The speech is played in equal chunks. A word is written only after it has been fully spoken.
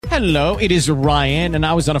Hello, it is Ryan, and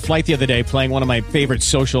I was on a flight the other day playing one of my favorite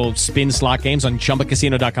social spin slot games on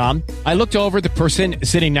ChumbaCasino.com. I looked over at the person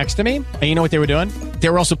sitting next to me, and you know what they were doing? They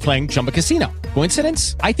were also playing Chumba Casino.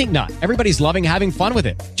 Coincidence? I think not. Everybody's loving having fun with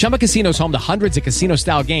it. Chumba Casino is home to hundreds of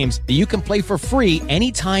casino-style games that you can play for free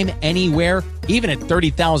anytime, anywhere, even at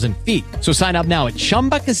 30,000 feet. So sign up now at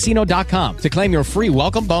ChumbaCasino.com to claim your free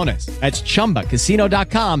welcome bonus. That's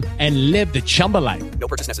ChumbaCasino.com and live the Chumba life. No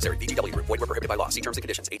purchase necessary. VGW. Void were prohibited by law. See terms and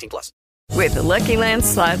conditions. 18+. With the Lucky Land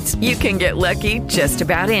Slots, you can get lucky just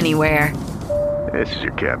about anywhere. This is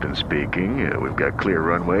your captain speaking. We've got clear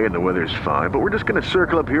runway and the weather's fine, but we're just going to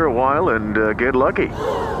circle up here a while and get lucky.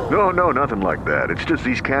 No, nothing like that. It's just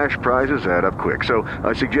these cash prizes add up quick. So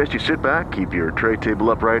I suggest you sit back, keep your tray table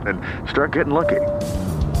upright, and start getting lucky.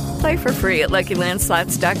 Play for free at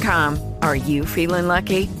LuckyLandSlots.com. Are you feeling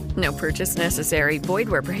lucky? No purchase necessary. Void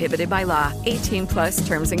where prohibited by law. 18+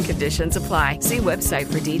 terms and conditions apply. See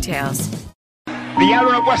website for details.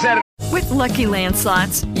 Diablo no puede ser. With Lucky Land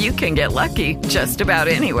Slots, you can get lucky just about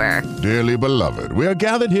anywhere. Dearly beloved, we are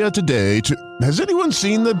gathered here today to... Has anyone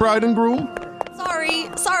seen the bride and groom?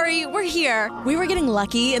 Sorry, we're here. We were getting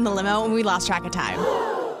lucky in the limo and we lost track of time.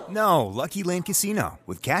 No, Lucky Land Casino,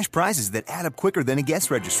 with cash prizes that add up quicker than a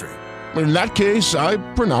guest registry. In that case, I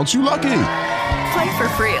pronounce you lucky. Play for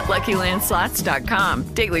free at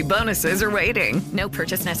LuckyLandSlots.com. Daily bonuses are waiting. No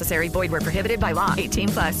purchase necessary. Void where prohibited by law.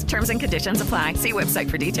 18+. Terms and conditions apply. See website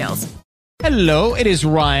for details. Hello, it is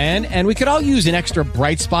Ryan, and we could all use an extra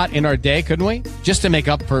bright spot in our day, couldn't we? Just to make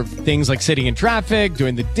up for things like sitting in traffic,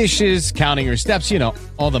 doing the dishes, counting your steps, you know,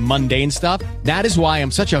 all the mundane stuff. That is why I'm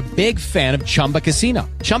such a big fan of Chumba Casino.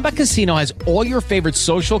 Chumba Casino has all your favorite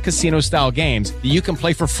social casino-style games that you can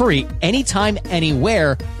play for free anytime,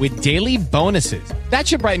 anywhere with daily bonuses. That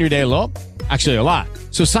should brighten your day a little. Actually, a lot.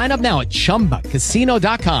 So sign up now at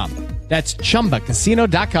ChumbaCasino.com. That's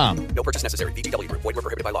ChumbaCasino.com. No purchase necessary. VGW. Void were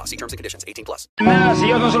prohibited by law. See terms and conditions. 18+. Nada, si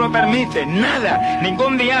Dios no se lo permite, nada,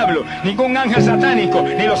 ningún diablo, ningún ángel satánico,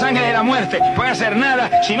 ni los ángeles de la muerte pueden hacer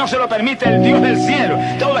nada si no se lo permite el Dios del cielo.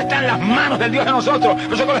 Todo está en las manos del Dios de nosotros.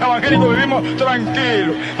 Nosotros los evangélicos vivimos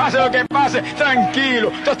tranquilos. Pase lo que pase,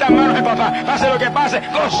 tranquilo. Todo está en manos de papá. Pase lo que pase,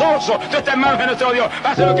 gozoso. Todo está en manos de nuestro Dios.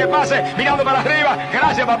 Pase lo que pase, mirando para arriba.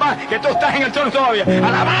 Gracias, papá, que tú estás en el trono todavía.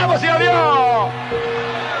 ¡Alabamos a Dios!